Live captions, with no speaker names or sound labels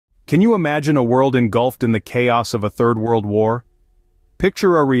Can you imagine a world engulfed in the chaos of a third world war?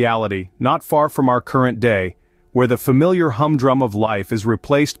 Picture a reality, not far from our current day, where the familiar humdrum of life is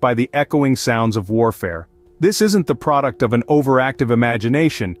replaced by the echoing sounds of warfare. This isn't the product of an overactive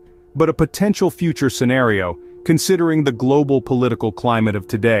imagination, but a potential future scenario, considering the global political climate of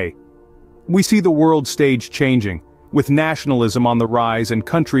today. We see the world stage changing, with nationalism on the rise and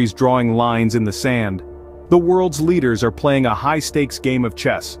countries drawing lines in the sand. The world's leaders are playing a high-stakes game of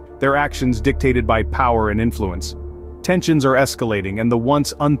chess, their actions dictated by power and influence. Tensions are escalating, and the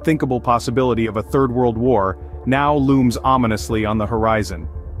once unthinkable possibility of a third world war now looms ominously on the horizon.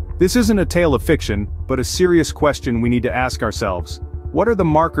 This isn't a tale of fiction, but a serious question we need to ask ourselves. What are the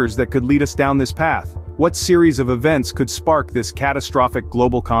markers that could lead us down this path? What series of events could spark this catastrophic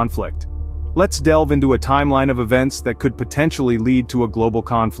global conflict? Let's delve into a timeline of events that could potentially lead to a global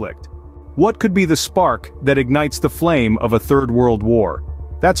conflict. What could be the spark that ignites the flame of a third world war?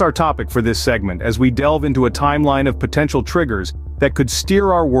 That's our topic for this segment as we delve into a timeline of potential triggers that could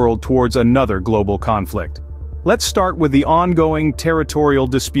steer our world towards another global conflict. Let's start with the ongoing territorial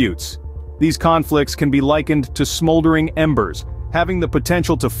disputes. These conflicts can be likened to smoldering embers, having the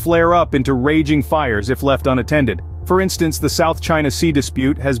potential to flare up into raging fires if left unattended. For instance, the South China Sea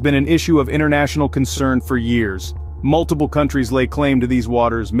dispute has been an issue of international concern for years. Multiple countries lay claim to these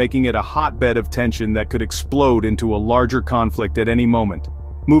waters, making it a hotbed of tension that could explode into a larger conflict at any moment.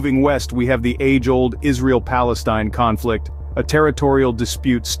 Moving west, we have the age-old Israel-Palestine conflict, a territorial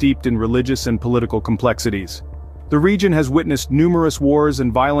dispute steeped in religious and political complexities. The region has witnessed numerous wars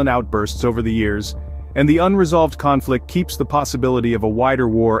and violent outbursts over the years, and the unresolved conflict keeps the possibility of a wider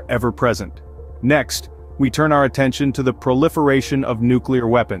war ever present. Next, we turn our attention to the proliferation of nuclear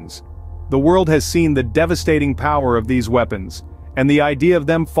weapons. The world has seen the devastating power of these weapons, and the idea of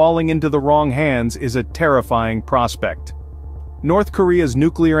them falling into the wrong hands is a terrifying prospect. North Korea's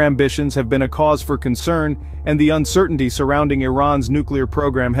nuclear ambitions have been a cause for concern, and the uncertainty surrounding Iran's nuclear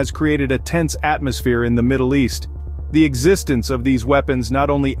program has created a tense atmosphere in the Middle East. The existence of these weapons not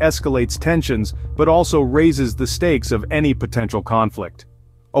only escalates tensions, but also raises the stakes of any potential conflict.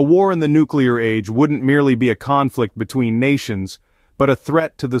 A war in the nuclear age wouldn't merely be a conflict between nations, but a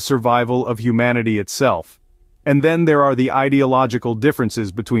threat to the survival of humanity itself. And then there are the ideological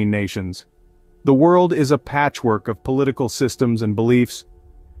differences between nations. The world is a patchwork of political systems and beliefs,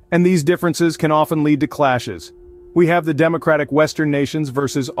 and these differences can often lead to clashes. We have the democratic Western nations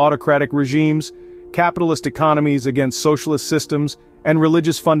versus autocratic regimes, capitalist economies against socialist systems, and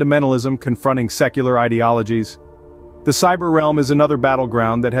religious fundamentalism confronting secular ideologies. The cyber realm is another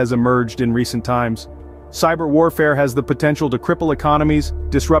battleground that has emerged in recent times. Cyber warfare has the potential to cripple economies,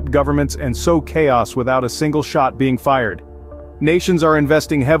 disrupt governments, and sow chaos without a single shot being fired. Nations are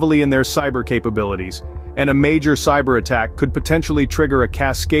investing heavily in their cyber capabilities, and a major cyber attack could potentially trigger a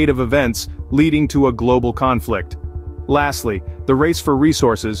cascade of events leading to a global conflict. Lastly, the race for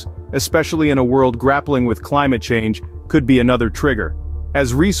resources, especially in a world grappling with climate change, could be another trigger.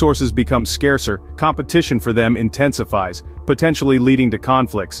 As resources become scarcer, competition for them intensifies, potentially leading to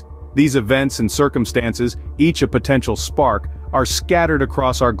conflicts. These events and circumstances, each a potential spark, are scattered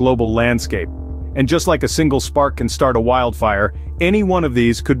across our global landscape. And just like a single spark can start a wildfire, any one of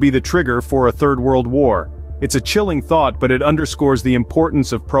these could be the trigger for a third world war. It's a chilling thought, but it underscores the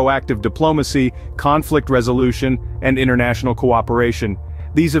importance of proactive diplomacy, conflict resolution, and international cooperation.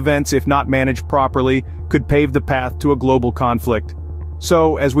 These events, if not managed properly, could pave the path to a global conflict.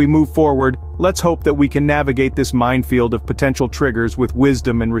 So, as we move forward, let's hope that we can navigate this minefield of potential triggers with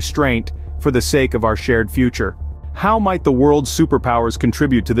wisdom and restraint for the sake of our shared future. How might the world's superpowers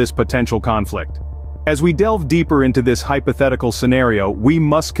contribute to this potential conflict? As we delve deeper into this hypothetical scenario, we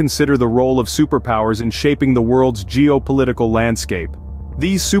must consider the role of superpowers in shaping the world's geopolitical landscape.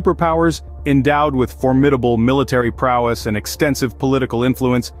 These superpowers, endowed with formidable military prowess and extensive political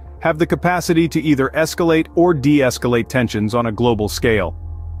influence, have the capacity to either escalate or de-escalate tensions on a global scale.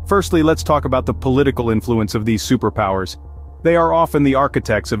 Firstly, let's talk about the political influence of these superpowers. They are often the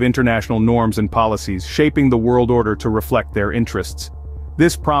architects of international norms and policies, shaping the world order to reflect their interests.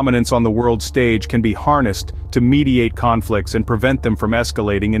 This prominence on the world stage can be harnessed to mediate conflicts and prevent them from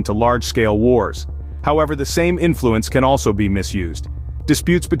escalating into large-scale wars. However, the same influence can also be misused.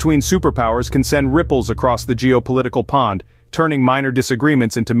 Disputes between superpowers can send ripples across the geopolitical pond, turning minor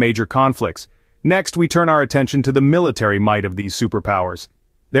disagreements into major conflicts. Next, we turn our attention to the military might of these superpowers.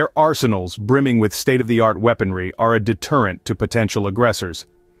 Their arsenals, brimming with state-of-the-art weaponry, are a deterrent to potential aggressors.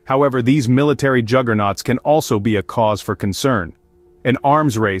 However, these military juggernauts can also be a cause for concern. An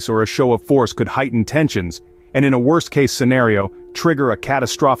arms race or a show of force could heighten tensions, and in a worst-case scenario, trigger a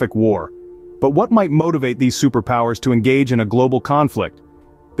catastrophic war. But what might motivate these superpowers to engage in a global conflict?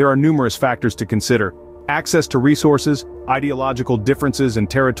 There are numerous factors to consider. Access to resources, ideological differences and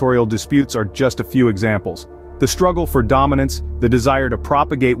territorial disputes are just a few examples. The struggle for dominance, the desire to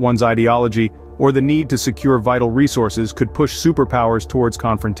propagate one's ideology, or the need to secure vital resources could push superpowers towards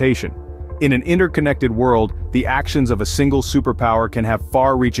confrontation. In an interconnected world, the actions of a single superpower can have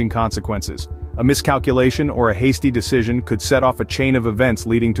far-reaching consequences. A miscalculation or a hasty decision could set off a chain of events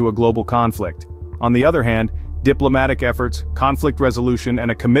leading to a global conflict. On the other hand, diplomatic efforts, conflict resolution,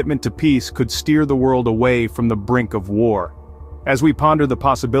 and a commitment to peace could steer the world away from the brink of war. As we ponder the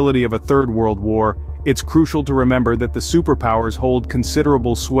possibility of a third world war, it's crucial to remember that the superpowers hold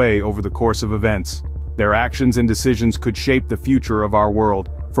considerable sway over the course of events. Their actions and decisions could shape the future of our world,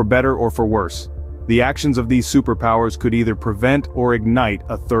 for better or for worse. The actions of these superpowers could either prevent or ignite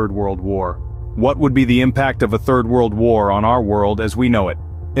a third world war. What would be the impact of a third world war on our world as we know it?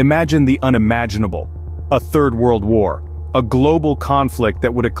 Imagine the unimaginable. A third world war. A global conflict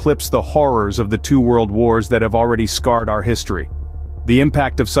that would eclipse the horrors of the two world wars that have already scarred our history. The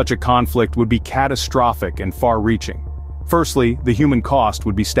impact of such a conflict would be catastrophic and far-reaching. Firstly, the human cost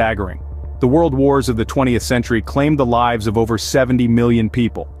would be staggering. The world wars of the 20th century claimed the lives of over 70 million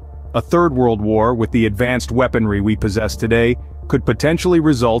people. A third world war, with the advanced weaponry we possess today, could potentially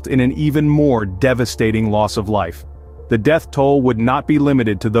result in an even more devastating loss of life. The death toll would not be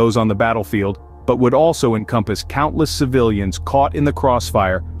limited to those on the battlefield, but would also encompass countless civilians caught in the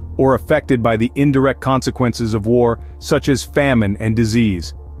crossfire or affected by the indirect consequences of war, such as famine and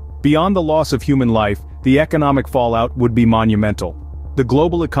disease. Beyond the loss of human life, the economic fallout would be monumental. The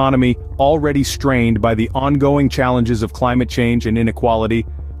global economy, already strained by the ongoing challenges of climate change and inequality,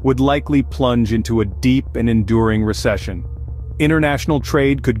 would likely plunge into a deep and enduring recession. International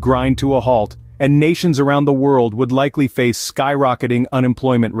trade could grind to a halt, and nations around the world would likely face skyrocketing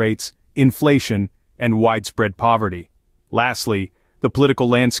unemployment rates, inflation, and widespread poverty. Lastly, the political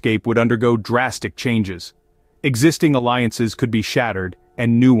landscape would undergo drastic changes. Existing alliances could be shattered,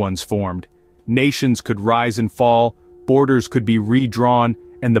 and new ones formed. Nations could rise and fall, borders could be redrawn,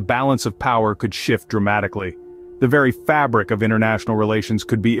 and the balance of power could shift dramatically. The very fabric of international relations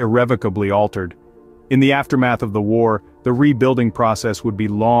could be irrevocably altered. In the aftermath of the war, the rebuilding process would be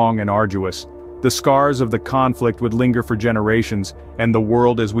long and arduous. The scars of the conflict would linger for generations, and the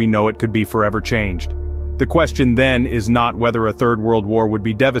world as we know it could be forever changed. The question then is not whether a third world war would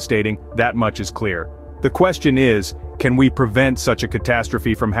be devastating, that much is clear. The question is, can we prevent such a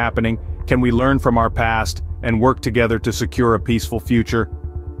catastrophe from happening? Can we learn from our past and work together to secure a peaceful future?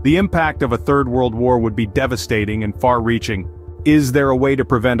 The impact of a third world war would be devastating and far-reaching. Is there a way to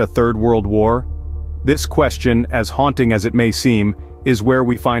prevent a third world war? This question, as haunting as it may seem, is where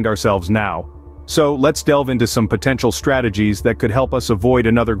we find ourselves now. So let's delve into some potential strategies that could help us avoid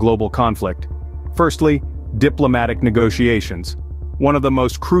another global conflict. Firstly, diplomatic negotiations. One of the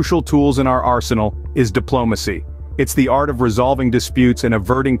most crucial tools in our arsenal is diplomacy. It's the art of resolving disputes and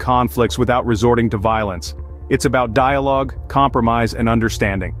averting conflicts without resorting to violence. It's about dialogue, compromise, and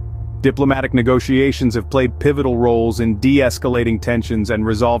understanding. Diplomatic negotiations have played pivotal roles in de-escalating tensions and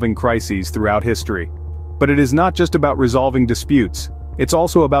resolving crises throughout history. But it is not just about resolving disputes. It's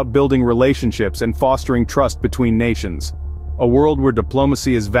also about building relationships and fostering trust between nations. A world where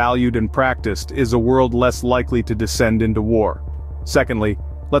diplomacy is valued and practiced is a world less likely to descend into war. Secondly,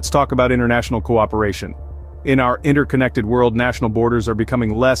 let's talk about international cooperation. In our interconnected world, national borders are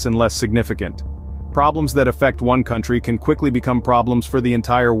becoming less and less significant. Problems that affect one country can quickly become problems for the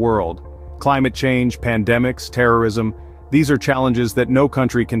entire world. Climate change, pandemics, terrorism, these are challenges that no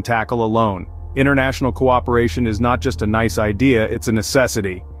country can tackle alone. International cooperation is not just a nice idea, it's a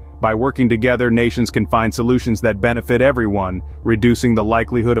necessity. By working together, nations can find solutions that benefit everyone, reducing the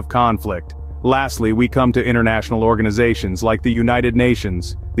likelihood of conflict. Lastly, we come to international organizations like the United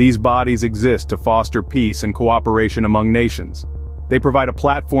Nations. These bodies exist to foster peace and cooperation among nations. They provide a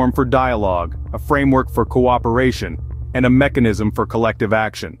platform for dialogue, a framework for cooperation, and a mechanism for collective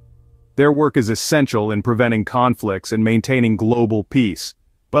action. Their work is essential in preventing conflicts and maintaining global peace.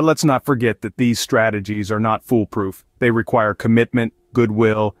 But let's not forget that these strategies are not foolproof. They require commitment,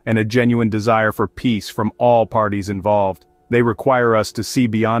 goodwill, and a genuine desire for peace from all parties involved. They require us to see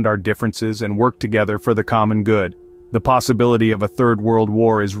beyond our differences and work together for the common good. The possibility of a third world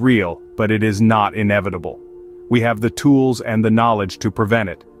war is real, but it is not inevitable. We have the tools and the knowledge to prevent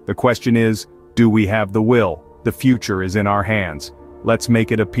it. The question is, do we have the will? The future is in our hands. Let's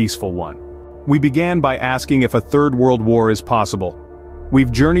make it a peaceful one. We began by asking if a third world war is possible.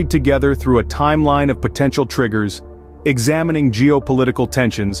 We've journeyed together through a timeline of potential triggers, examining geopolitical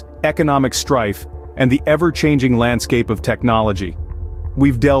tensions, economic strife, and the ever-changing landscape of technology.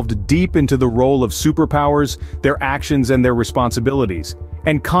 We've delved deep into the role of superpowers, their actions and their responsibilities,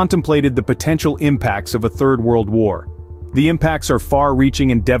 and contemplated the potential impacts of a third world war. The impacts are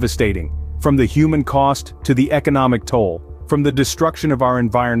far-reaching and devastating, from the human cost to the economic toll, from the destruction of our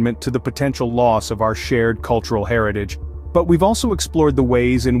environment to the potential loss of our shared cultural heritage. But we've also explored the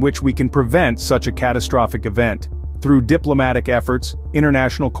ways in which we can prevent such a catastrophic event, through diplomatic efforts,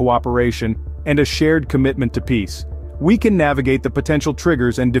 international cooperation, and a shared commitment to peace. We can navigate the potential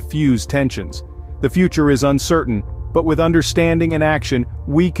triggers and diffuse tensions. The future is uncertain, but with understanding and action,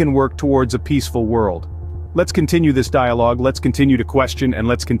 we can work towards a peaceful world. Let's continue this dialogue, let's continue to question, and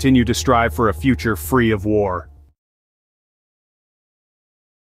let's continue to strive for a future free of war.